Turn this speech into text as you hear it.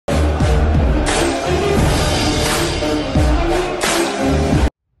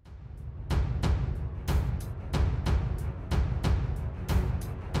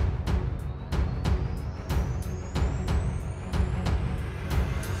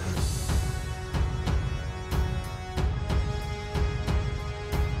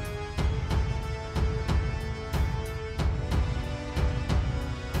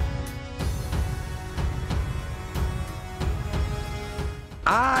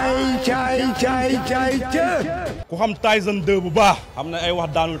ay caay ku xam Tyson 2 bu baax xam na ay wax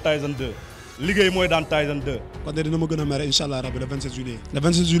daanul Tyson 2 liggéey mooy daan Tyson 2. kon de dina ma gën a mere incha allah rabi le 27 juillet. le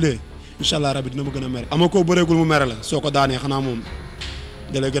 27 juillet incha allah rabi dina ma gën a mere. ama koo bëreegul mu mere la soo ko daanee xanaa moom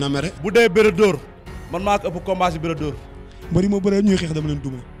da lay gën a mere. bu dee bëre dóor man maa ko ëpp combat si bëre dóor. mbëri ma bëree ñuy xeex dama leen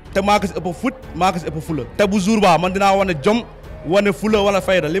duma. te maa ko si ëpp fut maa ko si ëpp fula. te bu jour ba man dinaa wane jom wane fula wala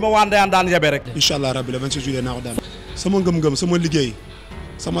fayda li ma waan daan yabe rek. incha allah rabi le 27 juillet naa ko daan. sama ngëm-ngëm sama liggéey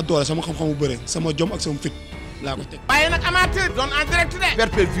sama doole sama xam-xamu bëre sama jom ak sama fit laa ko teg. waaye nag amateur doon en direct de.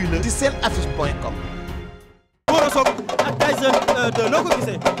 perpétue la ci seen affiche.com. Gora Sock ak Tyson 2 noo ko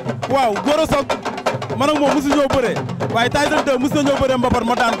gisee. waaw Gora Sock man ak moom mosu ñoo bëree waaye Tyson 2 mos na ñoo bëree mbapat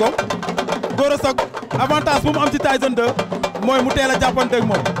ma daan ko Gora Sock avantage bu mu am ci Tyson 2 mooy mu teel a jàppanteeg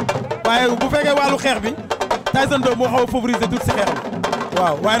moom waaye bu fekkee wàllu xeex bi Tyson 2 moo xaw a favoriser tuuti si xeex bi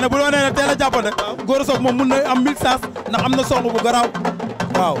waaw waaye nag bu doon nee ne teel a jàppante Gora Sock moom mun na am 1000 sens ndax am na song bu garaaw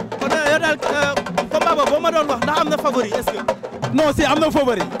waaw. kon yow daal combat boobu boo ma doon wax ndax am na favori est-ce que. non si am na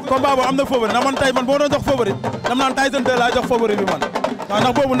favori combat boobu am na favori ndax man tey man boo doon jox favori dam naan Tyson 2 laa jox favori bi man waaw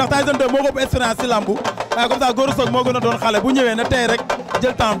ndax boobu ndax Tyson 2 moo ko ëpp expérience si lambu waaye comme ça Gora Sock moo gën a doon xale bu ñëwee na tey rek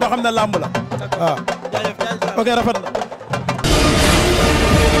jël temps doo xam ne lamb la waaw. jaajëf ok rafet na.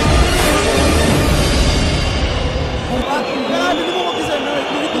 waaw bi ni ma ko gisee ñu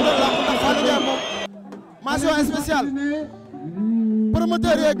ngi dundal lamb ndax Fallou Ndiaye moom mention spéciale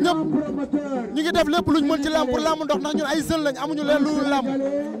promoteur yeeg ñëpp ñu ngi def lépp luñ mën ci lamb pour lamb ndox ndax ñun ay jeunes lañ amuñu leen lu lamb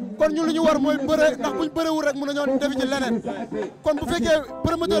kon ñun lu ñu war mooy bëre ndax buñ bërewul rek mën nañoo defi ci leneen kon bu fekkee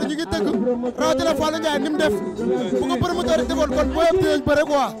promoteur ñu ngi tëgg rawatina Fallou Ndiaye ni mu def bu ko promoteur yi defoon kon boo yëpp dinañ bëre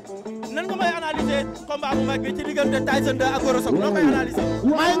quoi. nan nga may analyser combat bu mag bi ci diggante Tyson 2 ak Gora Sock noo koy analyser.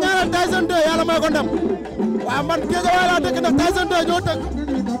 maa ngi ñaanal Tyson 2 yàlla may ko ndam waaw man géej waaye laa dëkk ndax Tyson 2 ñoo tëgg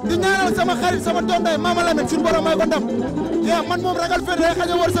di ñaanal sama xarit sama tonday Mama Lamine suñu borom may ko ndam yaa man moom ragal fee day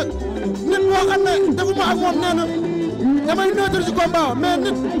xañ a wërsëg nit boo xam ne defuma ak moom nee na damay neutre ci combat mais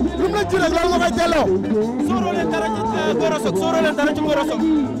nit lu mu la ji rek loolu nga koy delloo. sóoroo leen dara ci Gora Sock sóoroo leen dara ci Gora Sock.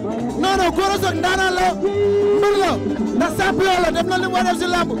 non non Gora Sock ndaanaan la mbër la ndax champion la def na li mu war a def si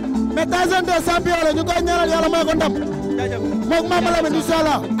làmb mais Tyson 2 champion la ñu koy ñaanal yàlla may ko ndam. jaajëf moom Mama Lamine incha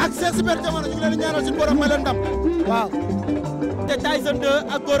allah ak seen super jamono ñu ngi leen di ñaanal suñu borom may leen ndam waaw. te Tyson 2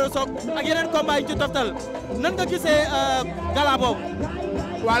 ak Gora Sock ak yeneen combat yi ci toftal nan nga gisee gala boobu.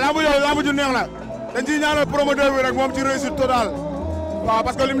 waaw lamb yooyu lamb ju neex la dañ ciy ñaanal promoteur bi rek moom ci réussite totale waaw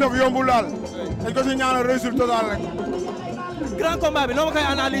parce que li mu def yombul daal dañ ko ciy ñaanal réussite totale rek. grand combat bi noo ma koy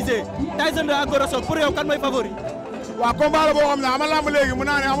analyser Tyson 2 ak Gora Sock pour yow kan mooy favori. waaw combat la boo xam ne ama lamb léegi mën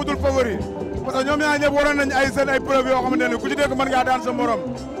naa ne amatul favori parce que ñoom ñaar ñëpp waroon nañ ay seen ay preuve yoo xamante ne ku ci nekk mën ngaa daan sa morom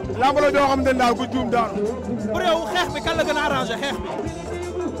lamb la joo xamante ne daal ku juum daanu. pour yow xeex bi kan la gën a arrangé xeex bi.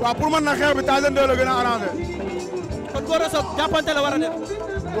 waaw pour man na xeex bi Tyson 2 la gën a arrangé. kon Gora Sock jàppante la war a def.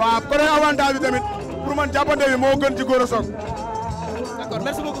 waaw côté avantage bi tamit pour man jàppante bi moo gën ci Gora Sock. d'accord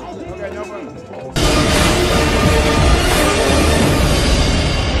merci beaucoup. ok ñoo ko.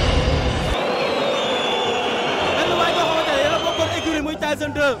 benn waay boo xamante ne yéen a bokkoon écurie muy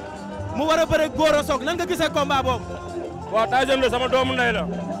Tyson 2 mu war a bëre Gora Sock nan nga gisee combat boobu. waaw Tyson 2 sama doomu ndey la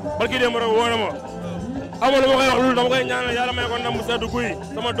barki démb rek woo na ma amul ma koy wax loolu dama koy ñaanal yàlla may ko ndam bu seddu guy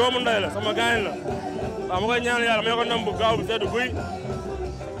sama doomu ndey la sama gaañ la waaw ma koy ñaanal yàlla may ko ndam bu gaaw bu seddu guy.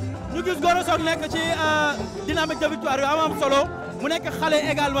 ñu gis Gora Sock nekk ci dynamique de victoire yu am solo mu nekk xale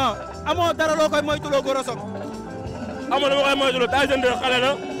également amoo dara loo koy moytuloo Gora Sock. amul ma koy moytuloo Tyson 2 xale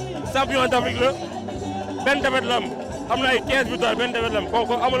la champion d'Afrique la benn defet la am na ay 15 victoire benn defet la am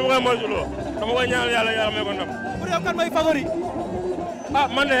kooku amul ma koy moytuloo dama koy ñaanal yàlla may ko ndam. pour yow kan mooy favori. ah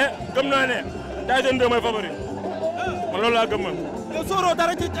man de gëm naa ne Tyson 2 mooy favori man loolu laa gëm man. yow sóoroo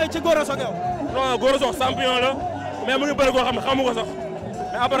dara ci Gora Sock yow. non Gora Sock champion la mais mu ngi bëri koo xam ne xamu ko sax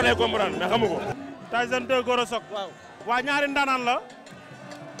mais après lay comprendre mais xamu ko. Tyson 2 Gora Sock. waaw waa ñaari ndaanaan la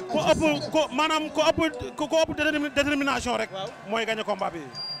ku ëpp détermination rek. mooy gagné combat bi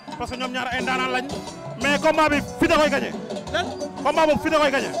parce que ñoom ñaar ay ndaanaan lañ mais combat bi fi da koy gagné. combat boobu fi da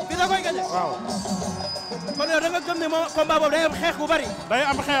koy gagné. fi da koy gagné. waaw. kon yow da nga gëm ne moom combat boobu day am xeex bu bari. day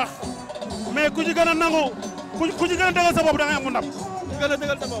am xeex mais ku ci gën a nangu ku ci gën a dëgal sa bopp da ngay am ndam. ku gën a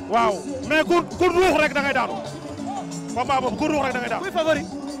dëgal sa bopp. waaw mais ku ruux rek da ngay daanu. combat boobu ku ruux rek da ngay daanu. kuy favori.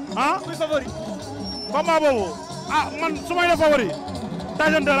 ah kuy favori. combat boobu ah man su may def favori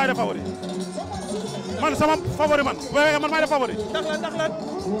Tyson 2 laay def favori man sama favori man bu fekkee man maay def favori. ndax lan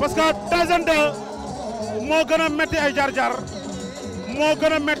parce que Tyson 2 moo gën a metti ay jaar-jaar moo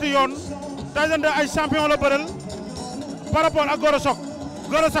gën a metti yoon Tyson 2 ay champion la bëreel par rapport ak Gora Sock.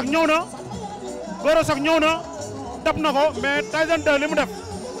 Gora Sock ñëw na dab na ko mais Tyson 2 li mu def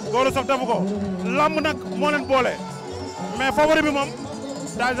Gora Sock defu ko lamb nag moo leen boole mais favori bi moom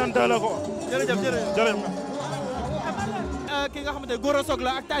Tyson 2 la ko. jërëjëf. ki nga xamante ne Gora Sock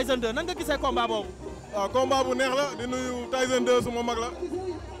la ak Tyson 2 nan nga gisee combat boobu. waaw combat bu neex la di nuyu Tyson 2 suma mag la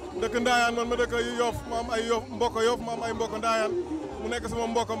dëkk Ndaayaan man ma dëkk Yoff ma am ay mbokk Yoff ma am ay mbokk Ndaayaan mu nekk sama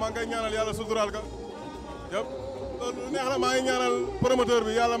mbokk maa ngi koy ñaanal yàlla suturaal ka yëpp loolu neex la maa ngi ñaanal promoteur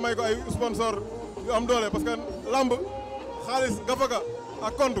bi yàlla may ko ay sponsor yu am doole parce que lamb xaalis gafaka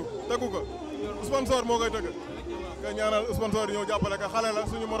ak compte tegu ko sponsor moo koy tëgg nga ñaanal sponsor yi ñëw jàppale ka xale la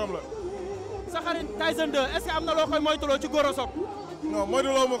suñu morom la. sa xarit Tyson 2 est-ce que am na loo koy moytuloo ci Gora Sock. non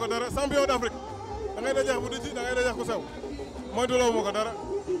moytuloo ma ko dara champion d'Afrique da ngay dajeex bu di da ngay dajeex ku sew moytuloo ma ko dara.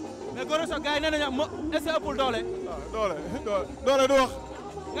 mais Gora Sock gars yi nee nañu est-ce que ëppul doole. doole du wax.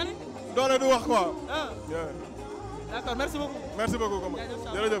 nga ni. doole du wax quoi. d'accord merci beaucoup. merci beaucoup Coumba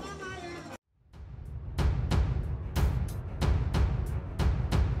jërëjëf.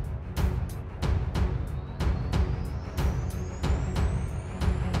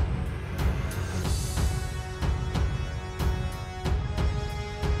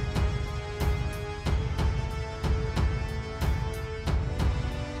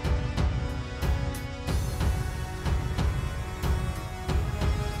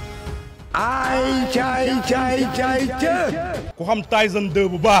 ku xam Tyson 2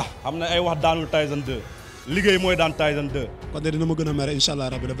 bu baax xam na ay wax daanul Tyson 2 liggéey mooy daan Tyson 2. kon de dina ma gën a mere incha allah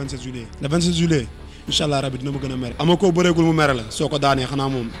rabi le 27 juillet. le 27 juillet incha allah rabi dina ma gën a mere. ama koo bëreegul mu mere la soo ko daanee xanaa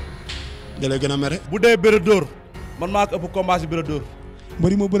moom da lay gën a mere. bu dee bëre dóor man maa ko ëpp combat si bëre dóor.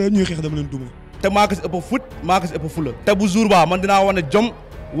 mbëri ma bëree ñuy xeex dama leen duma. te maa ko si ëpp fut maa ko si ëpp fula. te bu jour ba man dinaa wane jom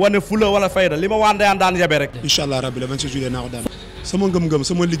wane fula wala fayda li ma waan daan yabe rek. incha allah rabi le 27 juillet naa ko daan. sama ngëm-ngëm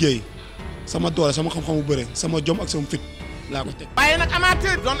sama liggéey sama doole sama xam-xamu bëre sama jom ak sama fit laa ko teg. waaye nag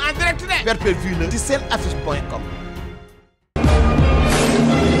amateur doon en direct de. perpétuel ci seen affiche.com.